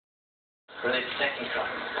Where are they protecting from?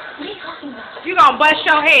 What are you talking about? You gonna bust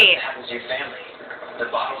your head. What happens to your family? The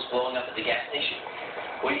bottles blowing up at the gas station.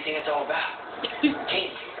 What do you think it's all about? Hey,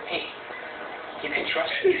 you can trust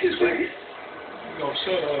me, I swear. No,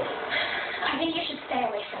 shut up. I think you should stay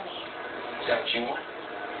away from me. Is that what you want?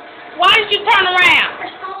 Why did you turn around? Or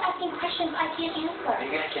stop asking questions I can't answer.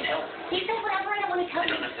 Maybe I can help. You say whatever I don't want to tell I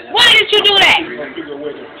you. don't have to know. Why did you do that? You're going to figure a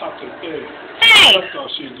way to pop the thing. Hey! I thought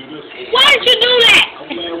she'd do this. Why did you do that? I'm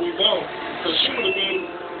glad we don't. Because she would have been,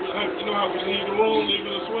 you know how we leave the room, leaving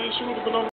the swing, she would have been on